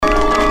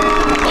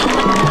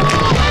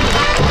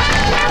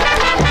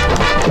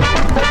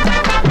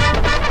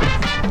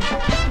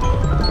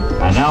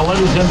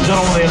ladies and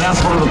gentlemen, the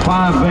announcement of the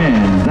 5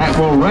 bands that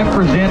will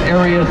represent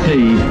Area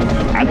C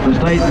at the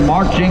state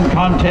marching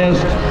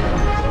contest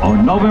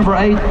on November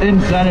 8th in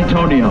San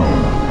Antonio.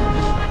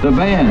 The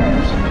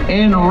bands,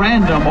 in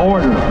random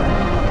order,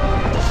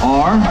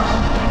 are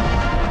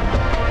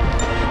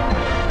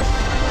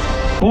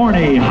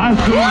Forney High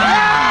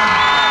School.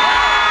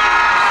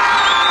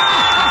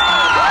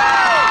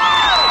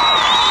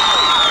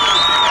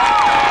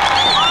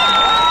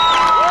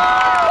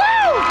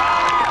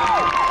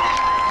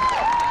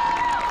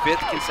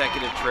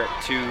 Consecutive trip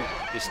to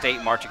the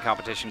state marching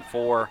competition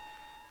for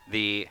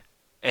the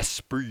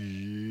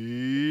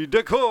Esprit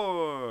de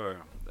Corps.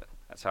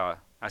 That's how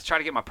I was trying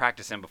to get my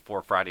practice in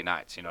before Friday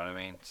nights, you know what I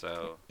mean?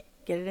 So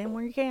get it in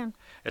where you can.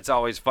 It's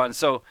always fun.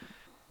 So,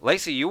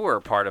 Lacey, you were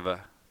a part of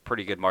a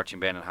pretty good marching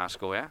band in high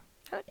school, yeah?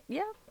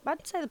 Yeah,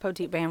 I'd say the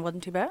Poteet band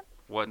wasn't too bad.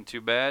 Wasn't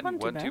too bad.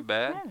 Wasn't too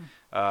bad.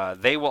 Yeah.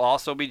 They will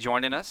also be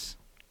joining us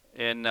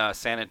in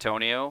San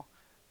Antonio,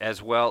 as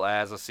well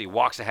as, let's see,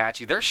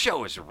 Waxahachie. Their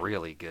show is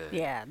really good.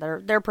 Yeah,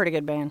 they're a pretty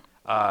good band.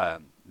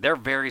 They're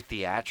very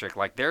theatric.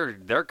 Like,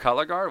 their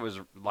color guard was,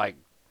 like,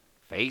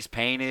 face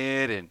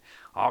painted and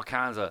all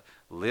kinds of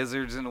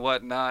lizards and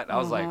whatnot. I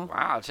was like,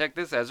 wow, check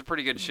this out. It's a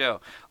pretty good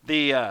show.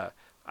 We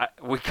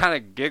kind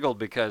of giggled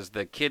because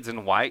the kids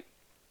in white,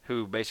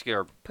 who basically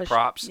are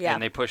props,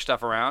 and they push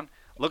stuff around,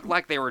 looked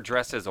like they were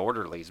dressed as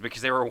orderlies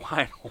because they were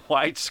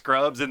white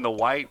scrubs and the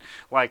white,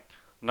 like,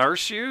 nurse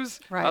shoes.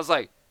 Right. I was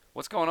like,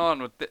 what's going on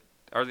with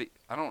I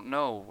don't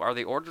know. Are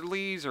they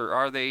orderlies or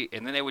are they?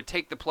 And then they would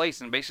take the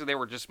place, and basically they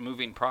were just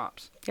moving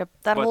props. Yep,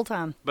 whole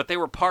time. But they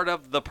were part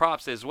of the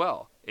props as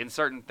well in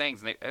certain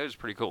things, and it was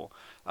pretty cool.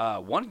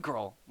 One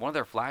of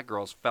their flag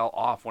girls, fell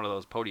off one of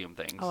those podium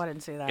things. Oh, I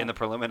didn't see that. In the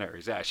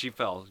preliminaries, yeah, she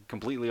fell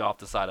completely off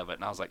the side of it,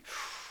 and I was like,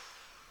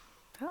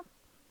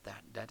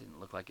 that didn't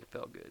look like it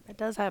felt good. It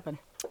does happen.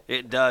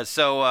 It does.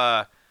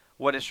 So,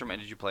 what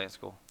instrument did you play in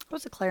school? It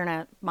was a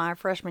clarinet my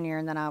freshman year,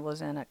 and then I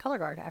was in a color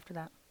guard after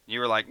that. You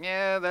were like,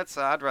 yeah,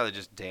 I'd rather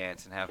just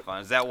dance and have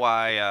fun. Is that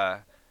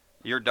why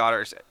your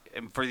daughters,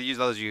 and for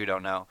those of you who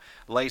don't know,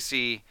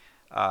 Lacey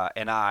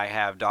and I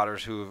have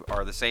daughters who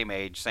are the same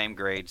age, same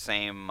grade,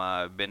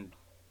 been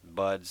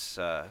buds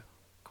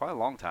quite a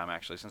long time,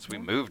 actually, since we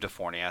moved to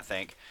Forney, I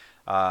think.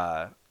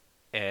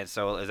 And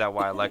so is that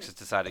why Alexis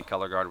decided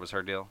color guard was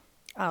her deal?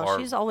 Oh,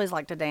 she's always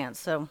liked to dance,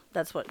 so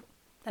that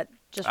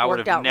just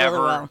worked out really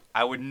well.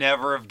 I would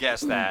never have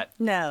guessed that.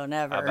 No,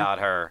 never. About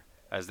her.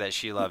 As that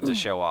she loved to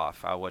show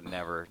off. I would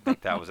never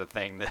think that was a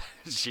thing that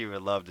she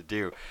would love to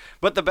do.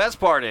 But the best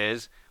part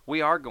is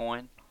we are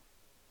going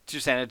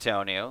to San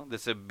Antonio.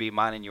 This would be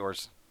mine and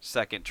yours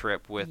second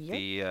trip with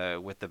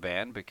the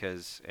band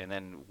and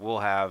then we'll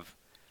have.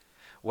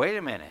 Wait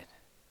a minute.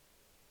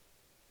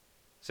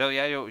 So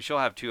yeah, she'll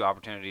have 2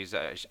 opportunities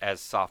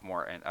as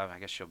sophomore, and I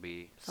guess she'll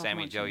be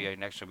Sammy Joe. Yeah,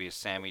 next she'll be a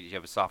Sammy. You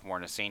have a sophomore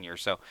and a senior.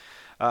 So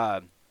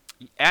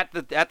at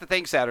the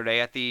thing Saturday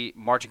at the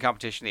marching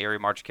competition, the area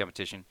marching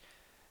competition.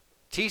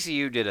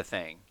 TCU did a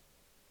thing,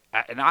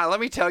 and let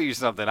me tell you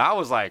something. I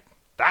was like,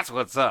 that's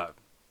what's up,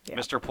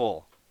 Mr.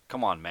 Poole.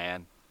 Come on,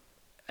 man.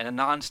 In a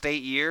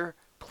non-state year,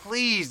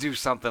 please do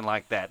something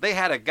like that. They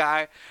had a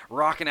guy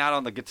rocking out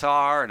on the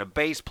guitar and a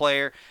bass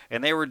player,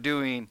 and they were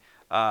doing,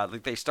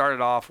 they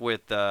started off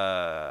with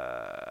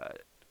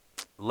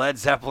Led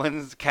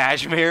Zeppelin's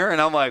Kashmir, and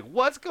I'm like,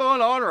 what's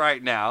going on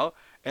right now?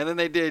 And then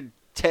they did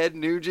Ted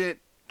Nugent,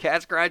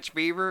 Cat Scratch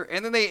Fever,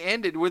 and then they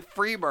ended with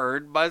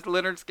Freebird by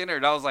Leonard Skinner.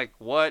 And I was like,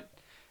 what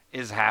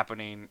is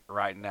happening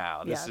right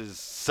now? This is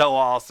so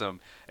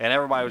awesome. And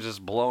everybody was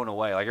just blown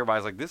away. Like,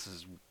 everybody's like, this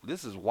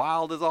is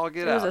wild as all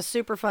get out. It was a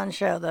super fun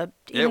show.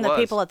 Even the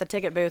people at the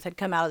ticket booth had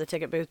come out of the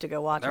ticket booth to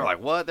go watch it. They're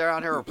like, what? They're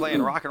out here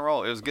playing rock and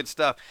roll. It was good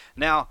stuff.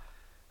 Now,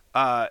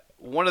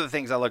 one of the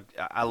things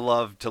I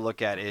love to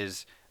look at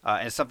is,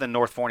 and it's something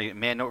North Forney,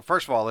 man,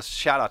 first of all, let's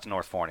shout out to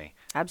North Forney.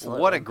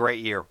 Absolutely. What a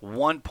great year.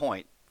 1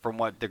 point from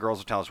what the girls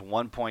were telling us,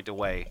 1 point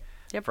away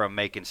from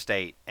making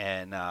state.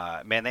 And,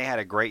 man, they had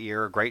a great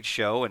year, a great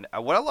show. And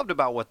what I loved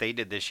about what they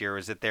did this year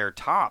is that their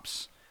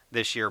tops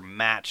this year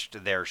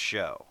matched their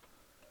show.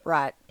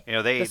 Right. You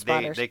know, they did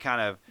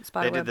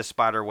the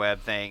spider web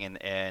thing,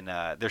 and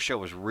their show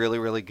was really,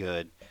 really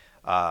good.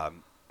 We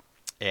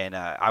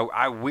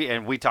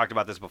talked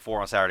about this before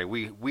on Saturday.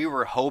 We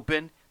were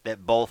hoping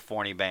that both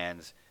Forney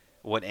bands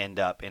would end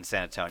up in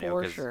San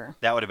Antonio, because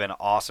that would have been an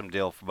awesome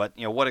deal. But,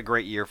 you know, what a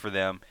great year for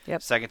them. Yep.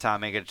 Second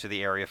time making it to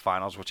the area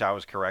finals, which I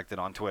was corrected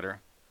on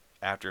Twitter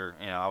after,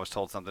 I was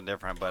told something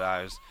different.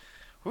 But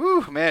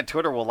man,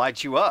 Twitter will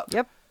light you up.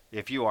 Yep.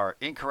 If you are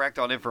incorrect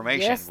on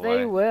information, yes,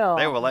 they will.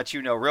 They will let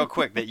you know real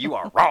quick that you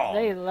are wrong.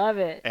 They love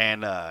it.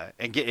 And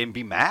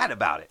be mad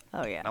about it.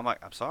 Oh, yeah. And I'm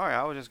like, I'm sorry,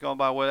 I was just going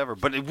by whatever.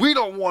 But we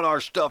don't want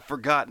our stuff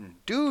forgotten.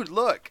 Dude,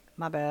 look.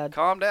 My bad.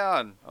 Calm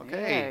down.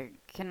 Okay. Yeah.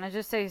 Can I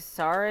just say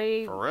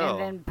sorry? For real.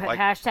 And then put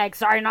hashtag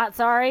sorry not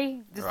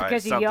sorry? Just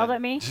because you yelled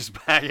at me? Just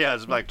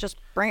like. Just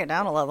bring it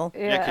down a level.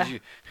 Yeah, because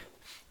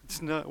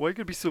it's not. Why you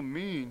gotta be so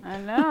mean? I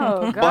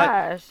know.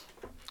 Gosh.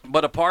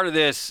 But a part of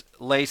this,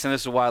 Lace, and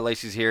this is why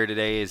Lacey's here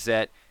today, is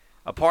that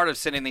a part of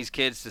sending these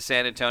kids to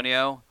San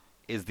Antonio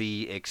is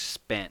the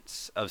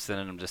expense of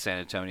sending them to San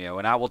Antonio.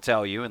 And I will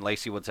tell you, and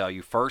Lacey will tell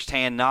you,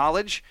 firsthand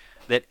knowledge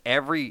that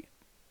every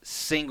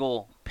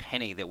single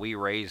penny that we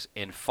raise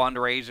in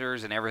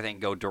fundraisers and everything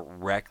go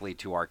directly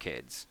to our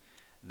kids.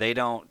 They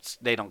don't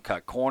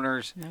cut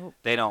corners. Nope.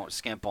 They don't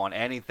skimp on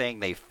anything.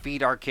 They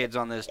feed our kids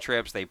on these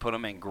trips. They put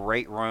them in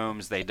great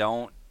rooms. They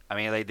don't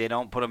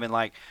put them in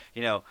like,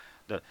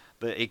 the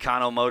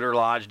Econo Motor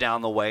Lodge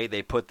down the way.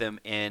 They put them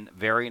in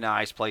very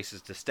nice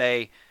places to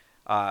stay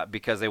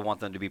because they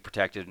want them to be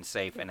protected and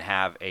safe and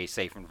have a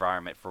safe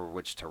environment for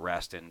which to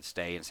rest and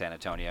stay in San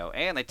Antonio.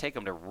 And they take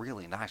them to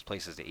really nice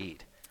places to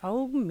eat.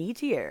 Oh,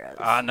 meteors.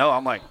 No,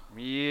 I'm like,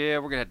 yeah,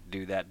 we're going to have to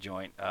do that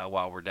joint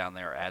while we're down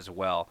there as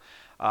well.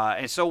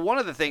 And so one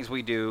of the things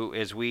we do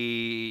is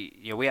we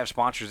have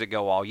sponsors that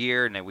go all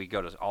year, and then we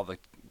go to all the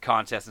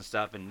contests and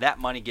stuff, and that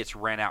money gets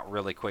ran out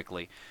really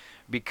quickly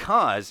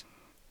because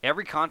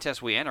every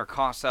contest we enter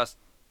costs us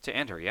to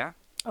enter, yeah?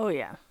 Oh,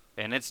 yeah.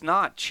 And it's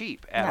not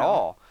cheap at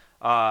all.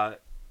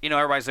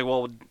 Everybody's like,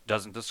 well,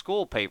 doesn't the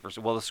school pay for it?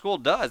 Well, the school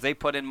does. They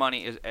put in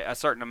money, a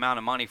certain amount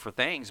of money for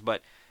things,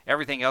 but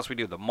everything else we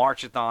do, the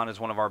Marchathon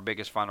is one of our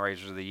biggest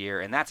fundraisers of the year,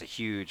 and that's a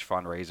huge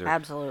fundraiser.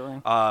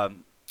 Absolutely.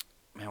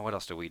 Man, what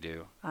else do we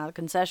do?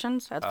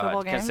 Concessions at the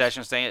football games?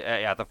 Concession stand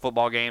at the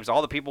football games.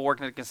 All the people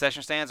working at the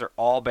concession stands are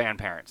all band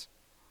parents.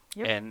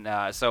 Yep.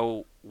 And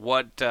so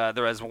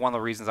there is one of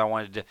the reasons I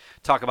wanted to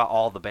talk about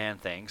all the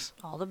band things.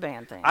 All the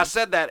band things. I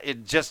said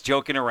that just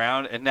joking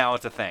around, and now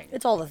it's a thing.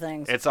 It's all the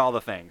things. It's all the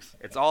things.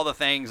 It's all the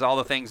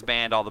things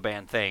band, all the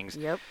band things.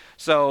 Yep.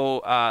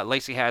 So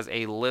Lacey has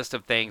a list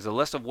of things, a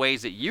list of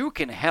ways that you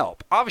can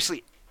help.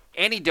 Obviously,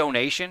 any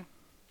donation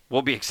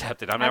will be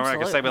accepted. I'm never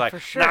going to say, like,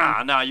 sure.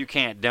 nah, you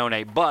can't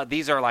donate. But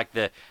these are like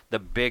the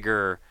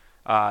bigger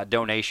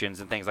donations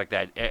and things like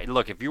that.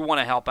 Look, if you want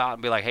to help out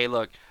and be like, hey,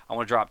 look, I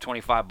want to drop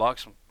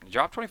 $25.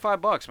 Drop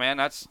 $25,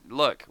 man.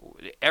 Look,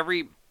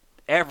 every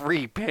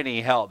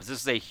penny helps.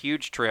 This is a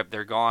huge trip.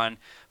 They're gone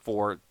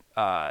for.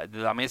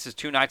 This is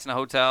 2 nights in a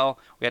hotel.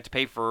 We do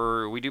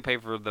pay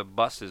for the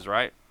buses,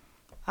 right?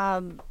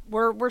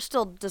 We're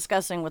still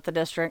discussing with the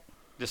district.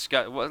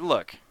 Well,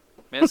 look.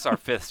 Man, this is our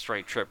 5th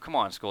straight trip. Come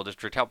on, school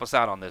district. Help us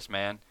out on this,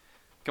 man.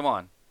 Come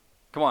on.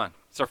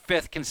 It's our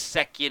 5th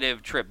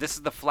consecutive trip. This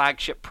is the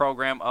flagship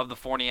program of the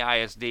Forney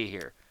ISD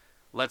here.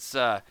 Let's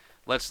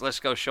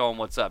go show them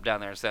what's up down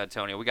there in San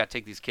Antonio. We got to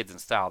take these kids in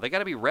style. They got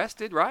to be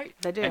rested, right?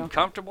 They do. And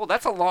comfortable.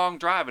 That's a long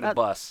drive in a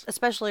bus.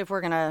 Especially if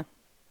we're going to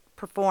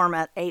perform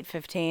at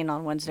 8:15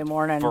 on Wednesday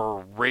morning.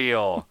 For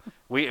real.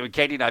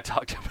 Katie and I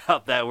talked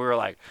about that. We were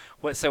like,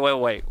 what? So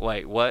wait.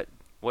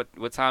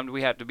 What time do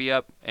we have to be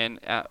up? And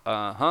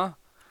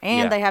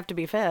And they have to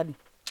be fed.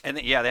 And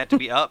they have to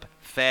be up,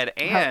 fed,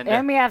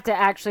 and we have to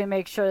actually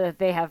make sure that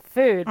they have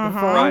food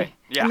before. Right.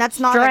 Yeah. And that's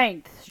not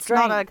Strength.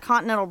 not a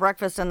continental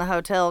breakfast in the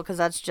hotel because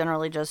that's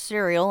generally just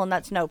cereal and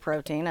that's no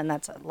protein and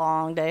that's a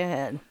long day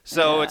ahead.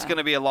 So it's going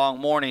to be a long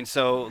morning.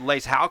 So,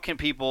 Lace, how can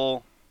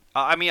people?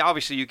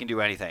 Obviously you can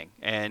do anything,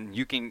 and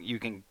you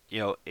can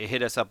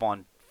hit us up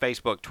on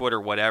Facebook,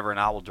 Twitter, whatever, and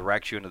I will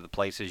direct you into the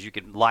places. You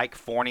can like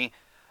Forney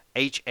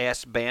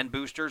HS Band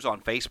Boosters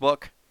on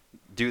Facebook.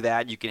 Do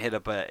that. You can hit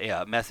up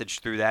a message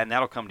through that, and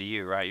that'll come to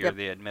you, right? You're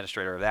the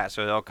administrator of that,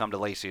 so it'll come to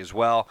Lacey as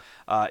well.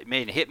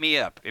 Hit me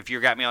up. If you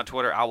got me on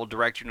Twitter, I will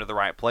direct you to the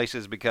right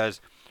places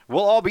because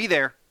we'll all be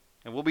there,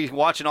 and we'll be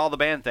watching all the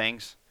band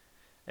things.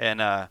 And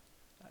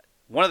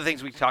one of the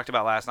things we talked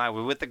about last night,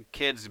 with the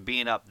kids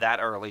being up that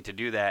early to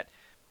do that,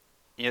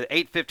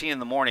 8:15 in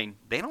the morning,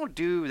 they don't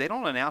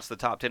announce the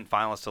top 10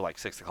 finalists till like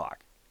 6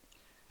 o'clock.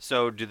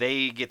 So do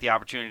they get the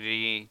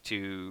opportunity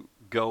to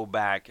go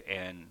back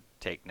and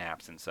take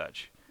naps and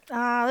such?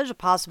 There's a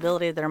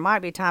possibility there might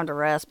be time to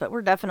rest, but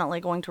we're definitely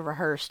going to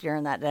rehearse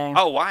during that day.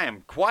 Oh, I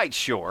am quite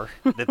sure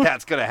that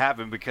that's going to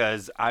happen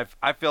because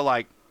I feel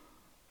like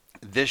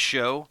this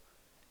show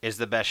is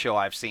the best show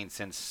I've seen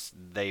since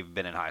they've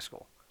been in high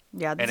school.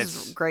 Yeah, this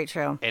is a great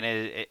show.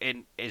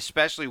 And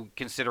especially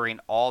considering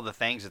all the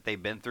things that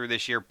they've been through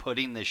this year,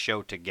 putting this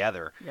show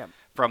together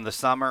from the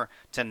summer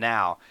to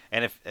now.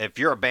 And if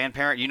you're a band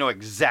parent, you know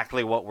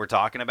exactly what we're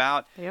talking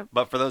about. Yep.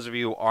 But for those of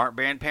you who aren't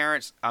band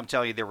parents, I'm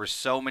telling you, there were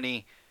so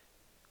many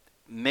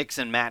mix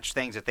and match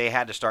things that they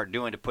had to start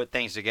doing to put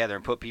things together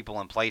and put people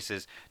in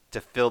places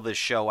to fill this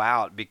show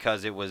out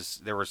because there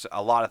was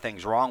a lot of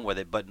things wrong with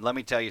it. But let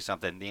me tell you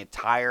something. The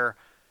entire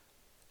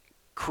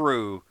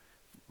crew,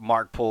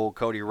 Mark Poole,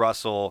 Cody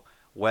Russell,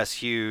 Wes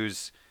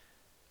Hughes,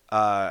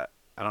 I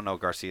don't know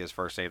Garcia's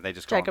first name. They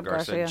just call him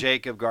Garcia.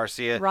 Jacob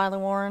Garcia. Riley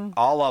Warren.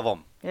 All of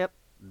them. Yep.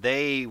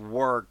 They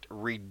worked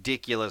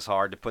ridiculous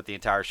hard to put the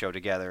entire show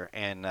together.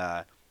 And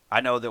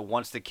I know that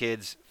once the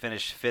kids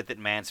finished 5th at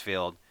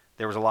Mansfield,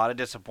 there was a lot of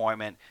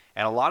disappointment.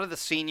 And a lot of the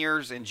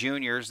seniors and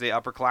juniors, the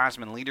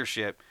upperclassmen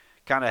leadership,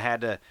 kind of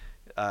had to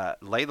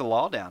lay the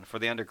law down for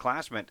the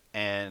underclassmen.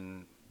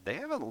 And they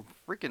haven't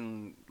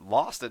freaking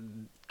lost a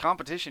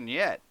competition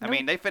yet. Nope. I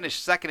mean, they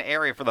finished second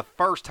area for the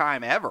first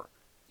time ever.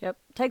 Yep.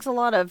 Takes a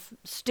lot of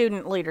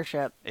student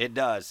leadership. It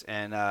does.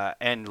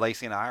 And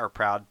Lacey and I are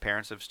proud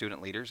parents of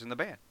student leaders in the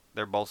band.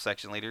 They're both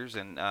section leaders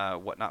and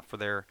whatnot for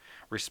their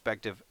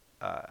respective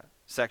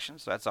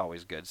sections. So that's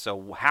always good.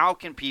 So how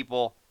can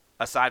people,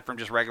 aside from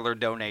just regular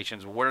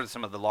donations, what are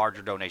some of the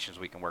larger donations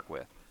we can work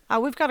with?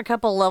 We've got a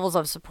couple levels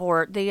of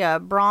support.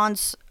 The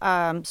bronze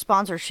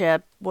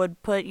sponsorship would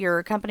put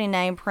your company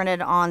name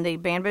printed on the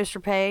Band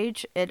Booster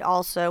page. It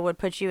also would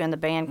put you in the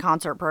band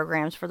concert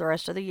programs for the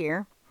rest of the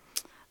year.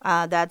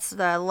 That's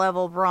the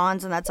level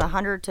bronze, and that's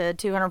 $100 to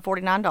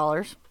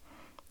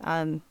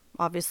 $249.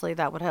 Obviously,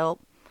 that would help.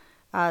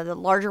 The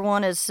larger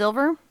one is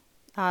silver.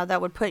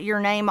 That would put your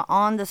name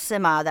on the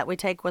semi that we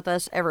take with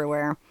us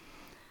everywhere.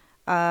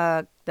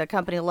 The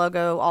company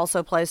logo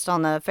also placed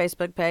on the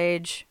Facebook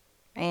page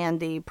and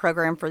the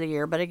program for the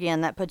year. But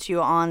again, that puts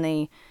you on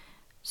the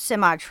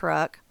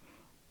semi-truck.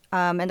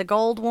 And the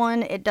gold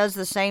one, it does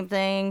the same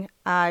thing.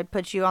 It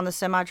puts you on the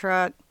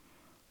semi-truck.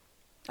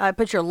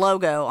 Put your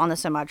logo on the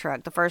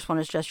semi-truck. The first one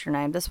is just your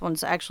name. This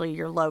one's actually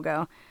your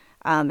logo.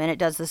 And it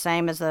does the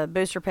same as the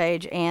booster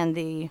page and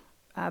the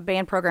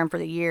band program for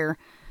the year.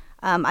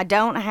 I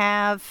don't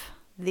have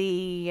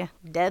the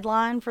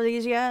deadline for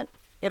these yet.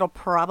 It'll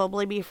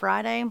probably be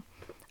Friday.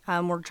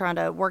 We're trying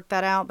to work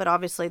that out. But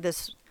obviously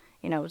this,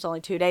 it was only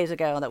 2 days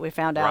ago that we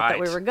found out that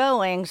we were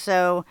going.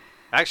 So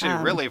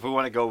actually, really, if we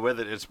want to go with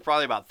it, it's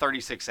probably about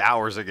 36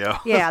 hours ago.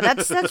 Yeah,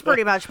 that's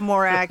pretty much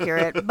more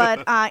accurate.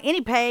 But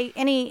any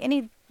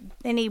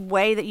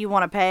way that you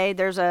want to pay,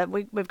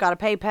 we've got a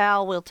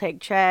PayPal. We'll take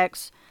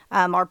checks.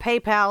 Our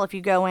PayPal, if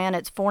you go in,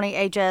 it's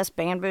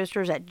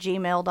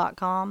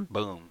fornyhsbandboosters@gmail.com.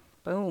 Boom.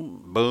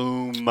 Boom.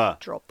 Boom.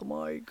 Drop the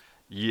mic.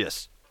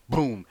 Yes.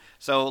 Boom.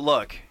 So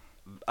look,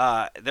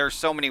 there's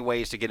so many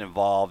ways to get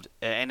involved,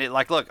 and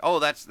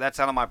that's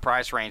out of my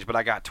price range, but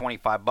I got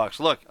 $25.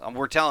 Look,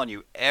 we're telling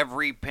you,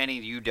 every penny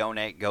you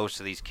donate goes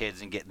to these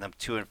kids and getting them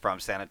to and from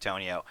San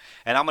Antonio.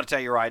 And I'm going to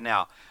tell you right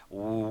now,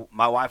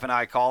 my wife and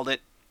I called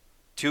it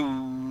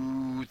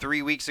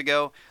 2-3 weeks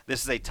ago.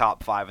 This is a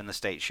top 5 in the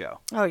state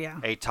show. Oh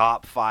yeah, a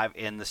top 5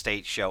 in the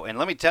state show. And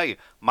let me tell you,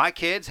 my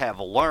kids have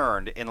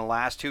learned in the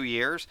last 2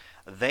 years.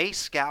 They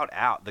scout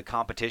out the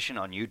competition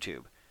on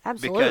YouTube.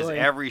 Absolutely. Because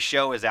every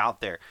show is out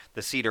there.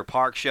 The Cedar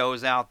Park show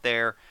is out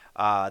there.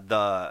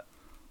 The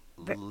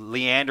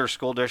Leander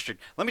School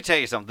District. Let me tell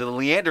you something. The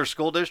Leander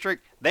School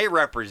District, they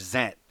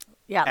represent.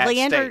 Yeah,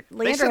 Leander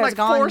has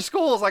gone 4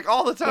 schools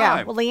all the time.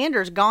 Yeah, well,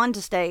 Leander's gone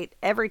to state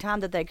every time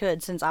that they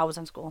could since I was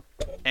in school.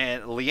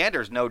 And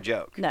Leander's no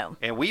joke. No.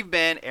 And we've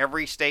been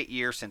every state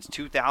year since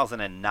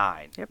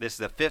 2009. Yep. This is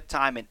the 5th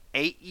time in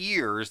 8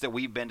 years that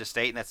we've been to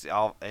state, and that's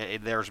all.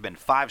 There's been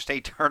 5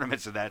 state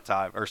tournaments at that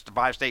time, or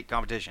 5 state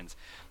competitions.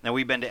 And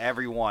we've been to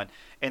every one.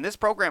 And this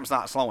program's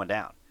not slowing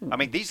down. Mm-hmm. I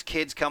mean, these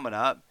kids coming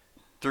up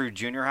through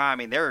junior high, I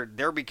mean,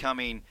 they're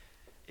becoming.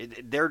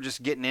 They're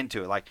just getting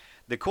into it. Like,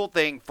 the cool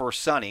thing for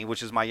Sunny,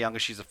 which is my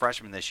youngest, she's a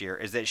freshman this year,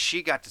 is that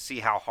she got to see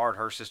how hard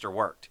her sister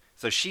worked.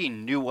 So she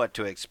knew what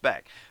to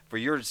expect.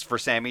 For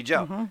Sammy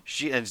Joe,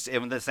 mm-hmm.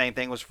 And the same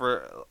thing was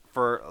for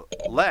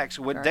Lex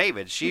with right.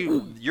 David.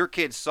 Your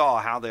kids saw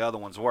how the other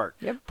ones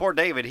worked. Yep. Poor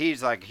David, he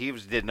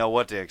didn't know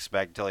what to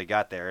expect until he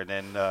got there, and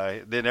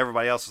then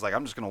everybody else was like,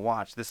 I'm just going to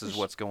watch. This is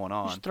what's going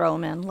on. Just throw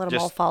them in, let them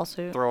all fall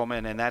suit. Throw them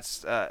in, and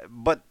that's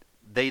but.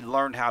 They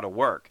learned how to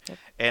work. Yep.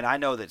 And I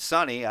know that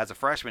Sunny, as a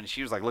freshman,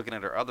 she was like looking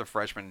at her other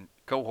freshman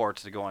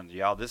cohorts and going,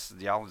 y'all, it's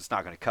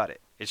not going to cut it.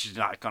 It's just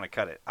not going to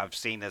cut it. I've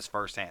seen this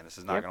firsthand. This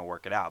is not going to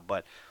work it out.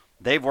 But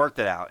they've worked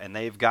it out, and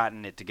they've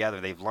gotten it together.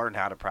 They've learned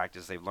how to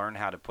practice. They've learned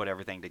how to put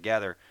everything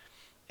together.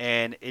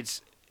 And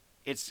it's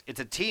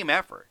a team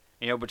effort,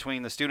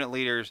 between the student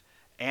leaders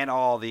and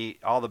all the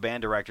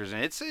band directors.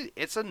 And it's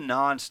a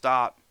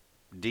nonstop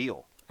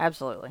deal.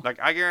 Absolutely. Like,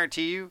 I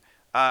guarantee you,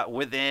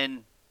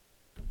 within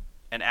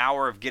an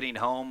hour of getting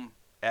home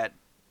at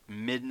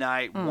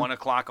midnight, 1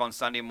 o'clock on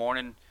Sunday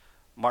morning,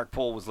 Mark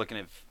Poole was looking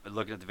at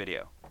the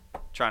video,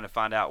 trying to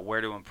find out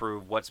where to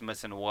improve, what's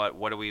missing,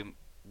 what do we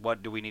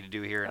need to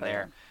do here and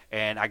there. Yeah.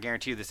 And I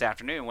guarantee you this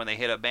afternoon when they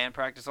hit up band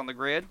practice on the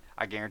grid,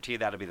 I guarantee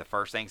that'll be the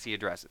first things he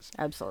addresses.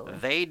 Absolutely.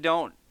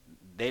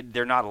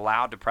 They're not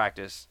allowed to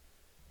practice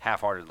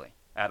half-heartedly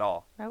at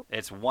all. Nope.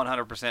 It's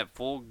 100%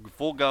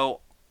 full go.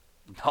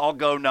 All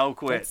go, no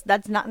quit.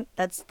 That's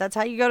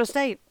how you go to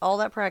state. All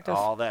that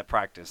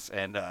practice.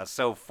 And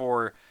so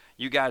for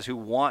you guys who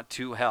want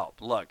to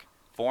help, look,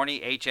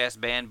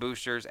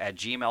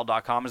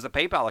 fornyhsbandboosters@gmail.com is the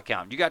PayPal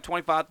account. You got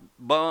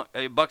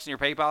 $25 bucks in your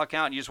PayPal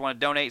account, and you just want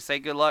to donate, say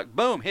good luck,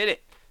 boom, hit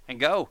it, and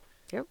go.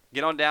 Yep.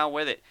 Get on down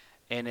with it.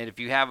 And then if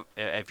you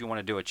want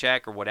to do a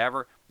check or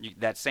whatever,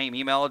 that same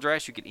email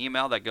address, you can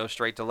email. That goes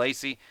straight to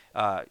Lacey.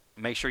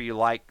 Make sure you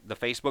like the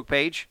Facebook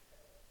page.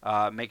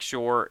 Make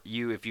sure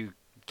if you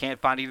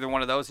can't find either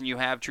one of those and you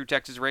have True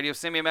Texas Radio,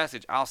 send me a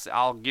message.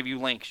 I'll give you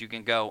links. You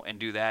can go and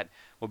do that.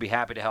 We'll be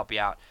happy to help you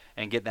out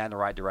and get that in the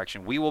right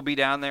direction. We will be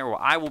down there. Well,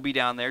 I will be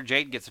down there.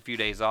 Jade gets a few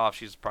days off.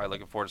 She's probably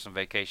looking forward to some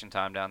vacation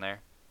time down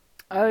there.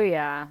 Oh,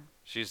 yeah.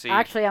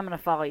 Actually, I'm gonna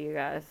follow you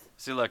guys.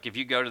 See, look, if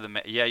you go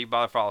to you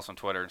bother follow us on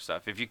Twitter and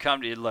stuff. If you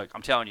come to look,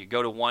 I'm telling you,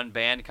 go to one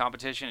band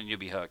competition and you'll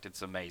be hooked.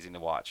 It's amazing to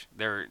watch.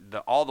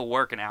 All the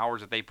work and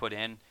hours that they put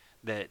in.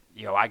 That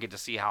I get to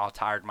see how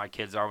tired my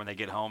kids are when they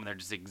get home and they're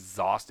just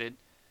exhausted,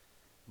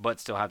 but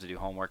still have to do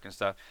homework and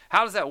stuff.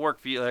 How does that work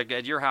for you, like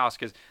at your house?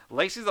 Because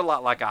Lacey's a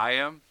lot like I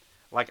am.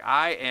 Like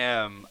I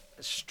am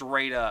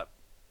straight up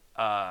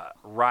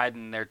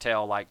riding their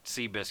tail like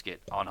Seabiscuit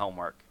on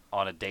homework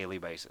on a daily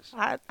basis.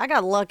 I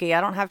got lucky. I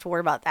don't have to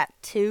worry about that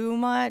too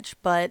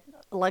much, but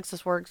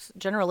Alexis works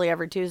generally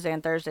every Tuesday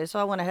and Thursday,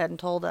 so I went ahead and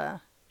told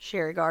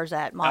Sherry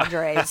Garzat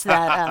Madres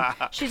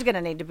that she's going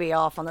to need to be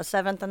off on the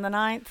 7th and the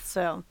 9th.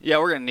 So yeah,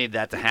 we're going to need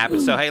that to happen.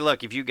 So hey,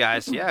 look, if you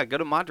guys go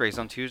to Madres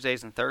on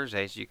Tuesdays and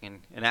Thursdays, you can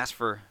and ask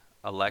for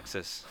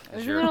Alexis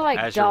as Isn't there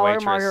like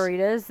dollar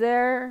margaritas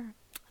there?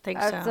 I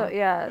think so.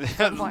 Yeah. At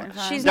some point in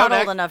time. She's not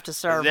old enough to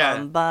serve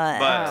them,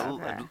 but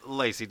okay.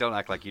 Lacey, don't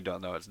act like you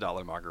don't know it's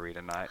dollar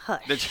margarita night.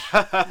 Hush.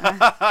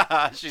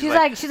 she's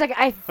like,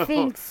 I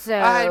think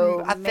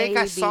so. I think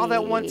I saw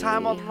that one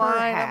time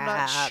online. Perhaps. I'm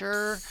not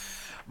sure.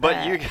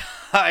 But you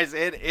guys,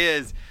 it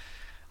is.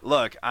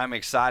 Look, I'm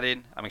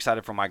excited. I'm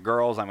excited for my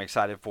girls. I'm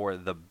excited for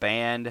the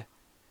band.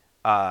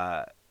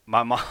 My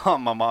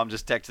mom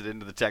just texted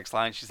into the text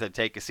line. She said,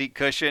 "Take a seat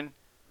cushion."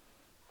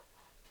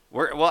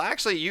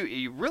 Actually,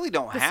 you really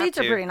don't have to. The seats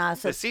are pretty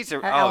nice. The seats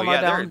are.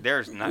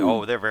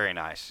 They're very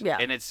nice. Yeah.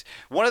 And it's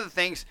one of the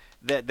things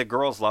that the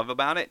girls love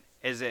about it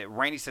is that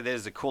Rainey said that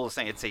is the coolest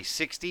thing. It's a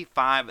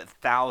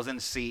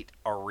 65,000 seat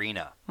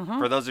arena. Mm-hmm.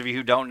 For those of you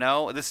who don't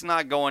know, this is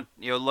not going.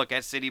 Look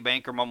at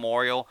Citibank or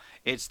Memorial.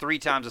 It's 3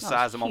 times the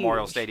size of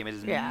Memorial Stadium. It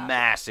is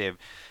massive.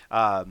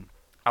 I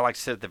like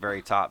to sit at the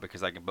very top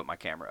because I can put my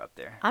camera up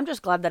there. I'm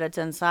just glad that it's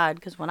inside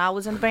because when I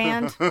was in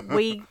band,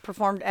 we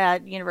performed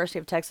at University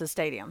of Texas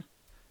Stadium.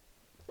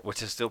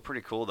 Which is still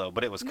pretty cool, though.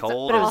 But it was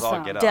cold. It was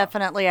all get up.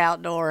 Definitely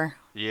outdoor.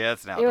 Yeah,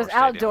 it's an outdoor It was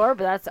stadium. outdoor,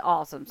 but that's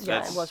awesome.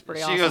 Yeah, it was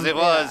pretty awesome. She goes, it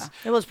was.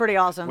 It was pretty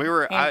awesome. We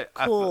were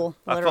cool,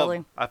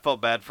 literally. I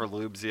felt bad for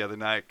Lubes the other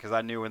night because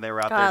I knew when they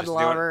were out there God just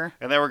love doing her. it.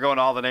 And they were going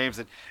all the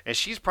names. And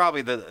she's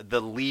probably the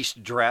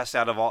least dressed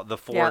out of all the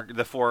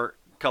four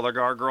color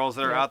guard girls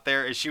that are out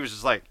there. And she was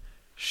just like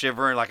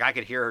shivering. Like I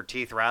could hear her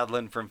teeth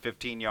rattling from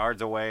 15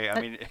 yards away.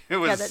 I mean, it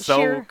was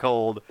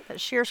cold.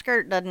 That sheer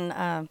skirt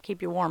doesn't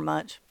keep you warm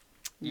much.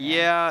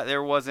 Yeah,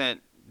 there wasn't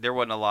a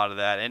lot of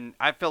that, and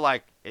I feel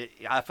like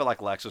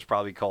Lex was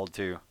probably cold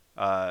too.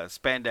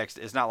 Spandex,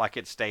 it's not like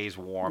it stays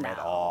warm at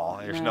all.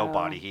 There's no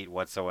body heat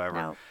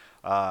whatsoever.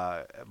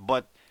 No.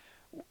 But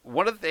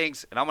one of the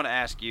things, and I'm going to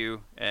ask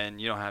you,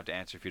 and you don't have to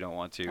answer if you don't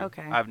want to.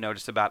 Okay. I've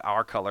noticed about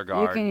our color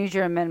guard. You can use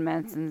your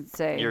amendments and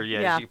say. You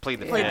can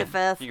plead the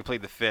fifth. You can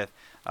plead the fifth.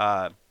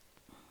 I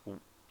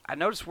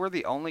noticed we're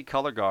the only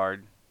color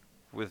guard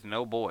with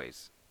no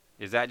boys.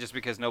 Is that just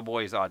because no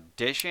boys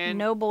auditioned?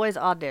 No boys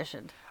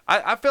auditioned.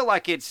 I feel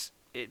like there's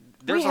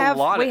we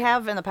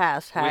have in the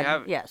past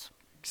had, yes.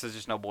 So there's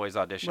just no boys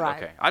auditioned.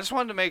 Right. Okay. I just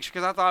wanted to make sure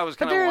because I thought it was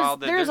kind of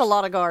wild. There's a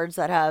lot of guards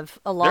that have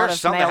a lot of male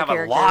characters. There's some that have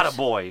a lot of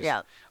boys.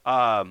 Yeah.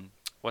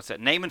 What's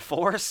that? Name and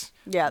Force?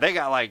 Yeah. They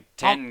got like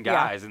 10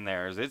 guys in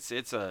there.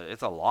 It's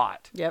a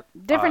lot. Yep.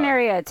 Different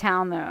area of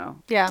town though.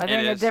 Yeah. I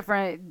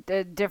think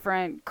a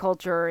different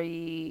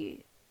culture-y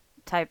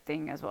type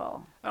thing as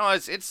well. No,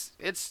 it's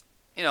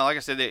like I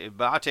said,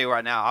 but I'll tell you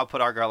right now, I'll put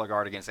our color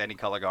guard against any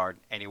color guard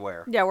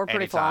anywhere. Yeah, we're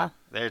pretty fly.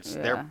 They're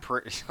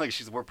pretty.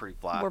 We're pretty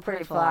fly. We're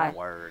pretty fly.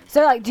 Word.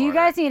 So, do you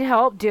guys need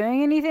help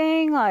doing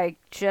anything? Like,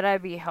 should I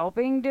be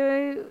helping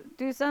do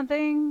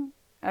something?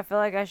 I feel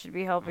like I should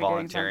be helping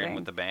doing something. Volunteering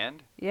with the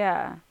band.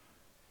 Yeah,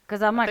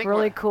 because I'm like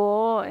really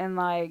cool and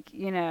like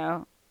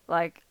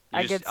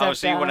I get stuff done.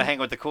 So you want to hang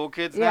with the cool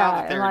kids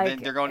now? That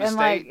they're going to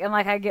state? And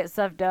I get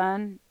stuff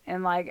done.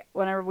 And like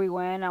whenever we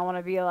win, I want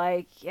to be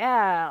like,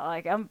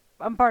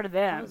 I'm part of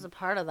them. I was a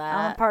part of that.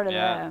 I'm a part of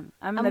them.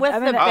 I'm with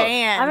the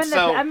band.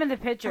 I'm in the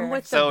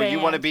picture. So you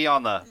want to be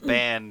on the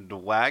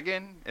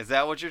bandwagon? Is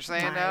that what you're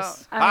saying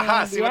nice.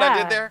 now? See what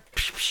I did there?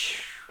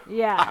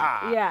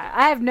 Yeah, yeah.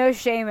 I have no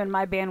shame in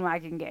my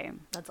bandwagon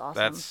game. That's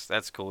awesome.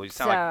 That's cool. You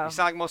sound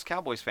like most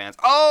Cowboys fans.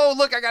 Oh,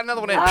 look, I got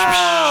another one in. Oh,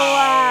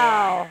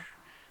 wow.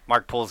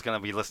 Mark Pool's going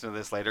to be listening to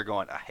this later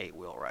going, I hate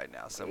Will right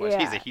now so much.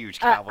 He's a huge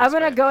Cowboys I'm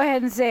going fan. to go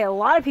ahead and say a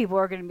lot of people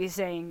are going to be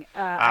saying,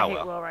 I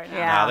hate Will right now.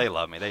 Yeah. No, they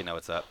love me. They know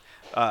what's up.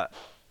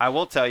 I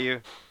will tell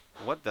you,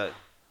 what the...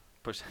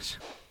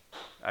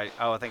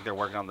 I think they're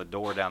working on the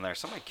door down there.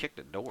 Somebody kicked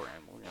the door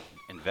in. We're going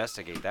to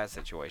investigate that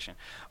situation.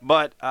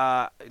 But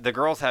the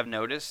girls have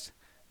noticed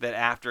that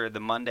after the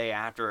Monday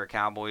after a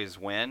Cowboys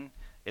win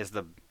is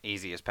the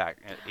easier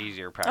practice.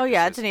 Oh,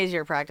 yeah, it's an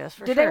easier practice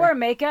for sure. Do they wear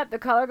makeup, the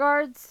color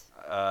guards?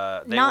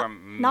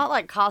 Not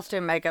like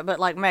costume makeup, but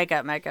like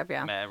makeup,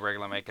 yeah.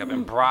 Regular makeup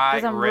and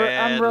bright red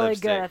I'm really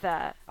lipstick. good at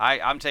that.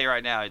 I'm telling you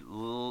right now,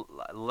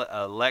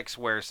 Lex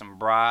wears some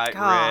bright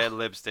red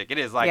lipstick. It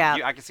is like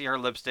I can see her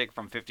lipstick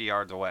from 50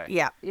 yards away.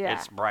 Yeah.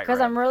 It's bright red.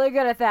 Because I'm really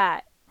good at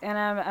that, and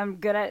I'm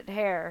good at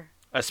hair.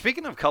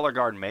 Speaking of color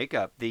guard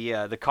makeup,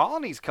 the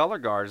Colony's color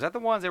guard, is that the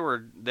ones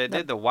that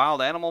did the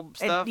wild animal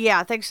stuff? Yeah,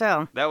 I think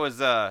so. That was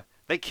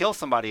they kill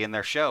somebody in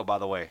their show, by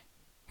the way.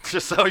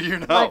 Just so you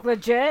know. Like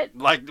legit?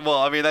 Like, well,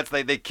 I mean, that's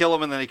they kill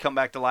them and then they come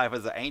back to life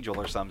as an angel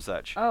or some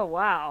such. Oh,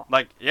 wow.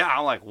 Like, yeah,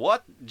 I'm like,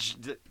 what?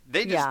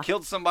 They just Yeah.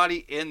 killed somebody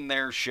in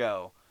their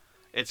show.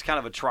 It's kind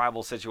of a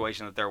tribal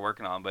situation that they're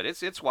working on, but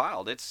it's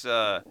wild. It's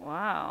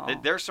Wow.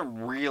 there's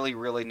some really,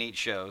 really neat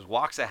shows.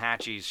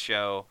 Waxahachie's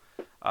show,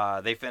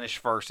 they finished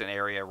first in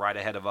area right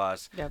ahead of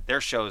us. Yep. Their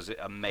show's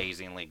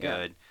amazingly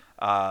good.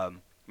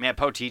 Man,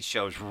 Poteet's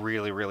show is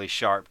really, really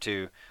sharp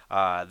too.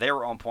 They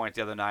were on point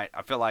the other night.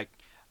 I feel like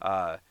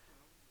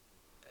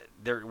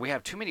we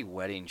have too many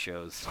wedding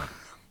shows.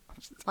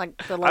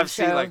 Like the love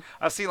show.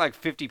 I've seen like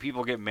 50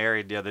 people get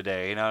married the other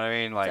day. You know what I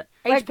mean? Like,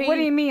 Like, HP what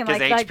do you mean? 'Cause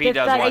Like HP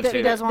does one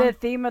too. does one. The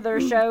theme of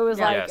their show is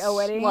like Yes. a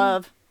wedding?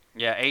 Love.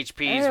 yeah,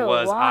 HP's Ew,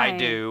 was why? I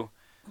Do.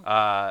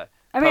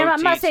 I mean,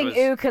 I'm not Poteet's saying was-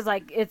 ooh because,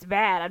 like, it's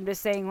bad. I'm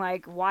just saying,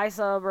 like, why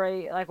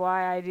celebrate, like,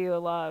 why I do a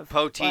love.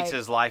 Poteet's like,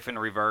 is life in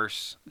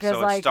reverse. 'Cause, So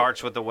it like-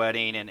 starts with the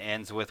wedding and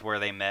ends with where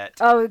they met.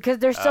 Oh, because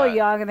they're still Uh,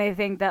 young and they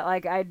think that,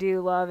 like, I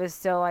do love is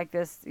still, like,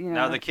 this, you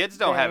know. No, the kids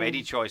don't have thing.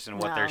 any choice in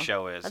what their No.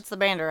 show is. That's the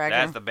band director.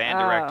 That's the band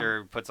Oh.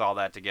 director puts all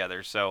that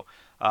together. So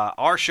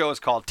our show is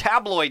called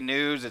Tabloid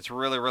News. It's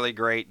really, really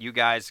great. You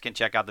guys can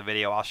check out the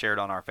video. I'll share it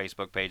on our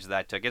Facebook page that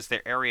I took. It's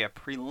their area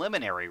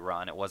preliminary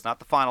run. It was not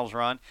the finals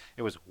run.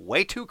 It was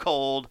way too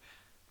cold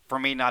for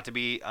me not to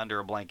be under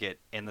a blanket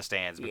in the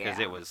stands because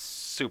Yeah. it was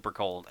super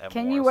cold at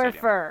Can Memorial you wear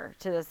Stadium. fur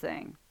to this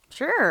thing?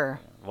 Sure.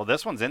 Well,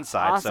 this one's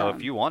inside, so Awesome.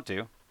 if you want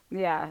to.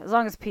 Yeah, as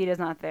long as Pete's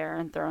not there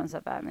and throwing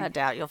stuff at me. I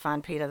doubt you'll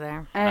find PETA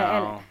there.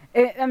 No.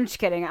 I'm just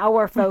kidding. I'll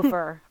wear faux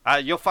fur.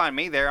 You'll find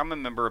me there. I'm a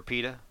member of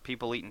PETA,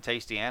 People Eating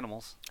Tasty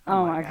Animals.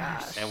 Oh, my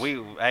gosh.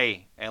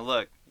 And and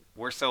look,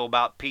 we're so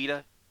about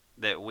PETA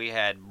that we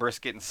had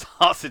brisket and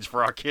sausage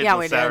for our kids Yeah, on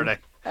we did. Saturday.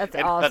 That's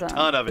And awesome. a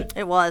ton of it.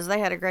 It was. They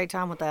had a great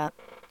time with that.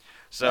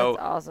 So,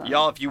 That's awesome.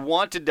 y'all, if you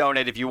want to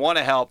donate, if you want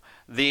to help,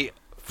 the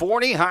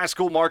Forney High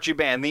School Marching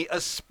Band, the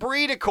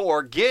Esprit de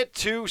Corps, get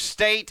to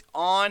state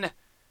on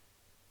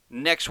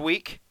next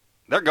week.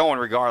 They're going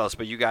regardless,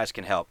 but you guys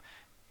can help.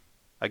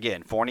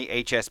 Again, Forney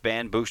HS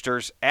Band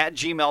Boosters at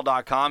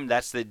gmail.com.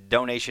 That's the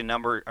donation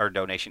number or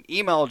donation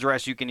email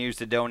address you can use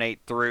to donate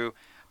through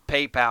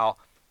PayPal.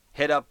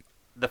 Hit up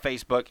the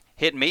Facebook.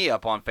 Hit me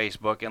up on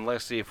Facebook, and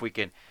let's see if we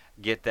can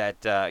get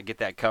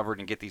that covered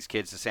and get these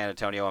kids to San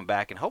Antonio and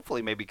back, and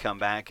hopefully maybe come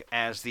back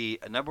as the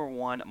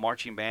 #1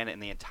 marching band in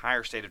the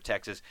entire state of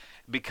Texas,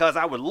 because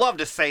I would love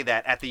to say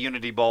that at the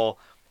Unity Bowl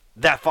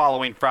that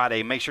following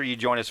Friday. Make sure you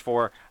join us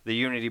for the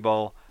Unity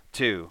Bowl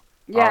too.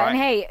 Yeah, All right? and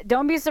hey,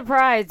 don't be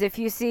surprised if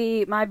you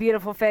see my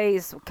beautiful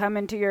face come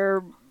into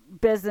your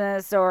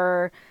business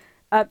or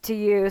up to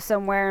you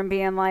somewhere and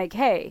being like,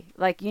 hey,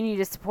 like, you need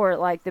to support,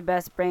 like, the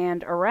best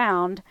band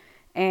around,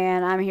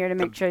 and I'm here to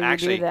make sure you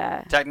Actually, do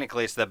that.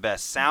 technically, it's the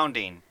best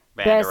sounding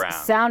band Best around.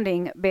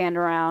 sounding band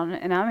around,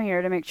 and I'm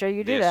here to make sure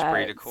you do The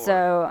Esprit de that. Corps.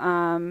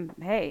 So,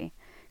 hey,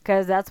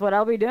 because that's what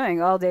I'll be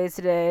doing all day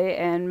today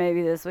and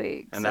maybe this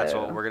week. And that's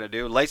what we're going to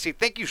do. Lacey,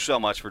 thank you so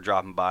much for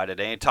dropping by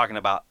today and talking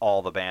about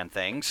all the band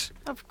things.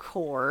 Of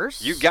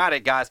course. You got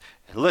it, guys.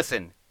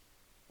 Listen,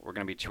 we're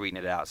going to be tweeting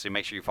it out. So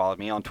make sure you follow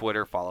me on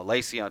Twitter, follow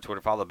Lacey on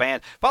Twitter, follow the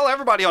band. Follow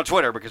everybody on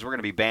Twitter because we're going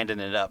to be banding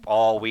it up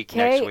all week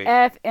next week.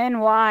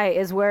 KFNY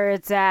is where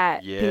it's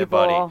at, Yeah, people.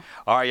 buddy. All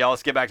right, y'all,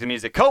 let's get back to the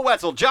music. Cole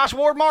Wetzel, Josh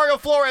Ward, Mario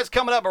Flores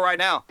coming up. But right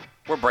now,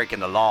 we're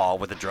breaking the law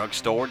with the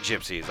Drugstore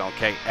Gypsies on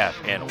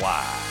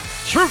KFNY.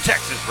 True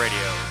Texas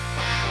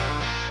Radio.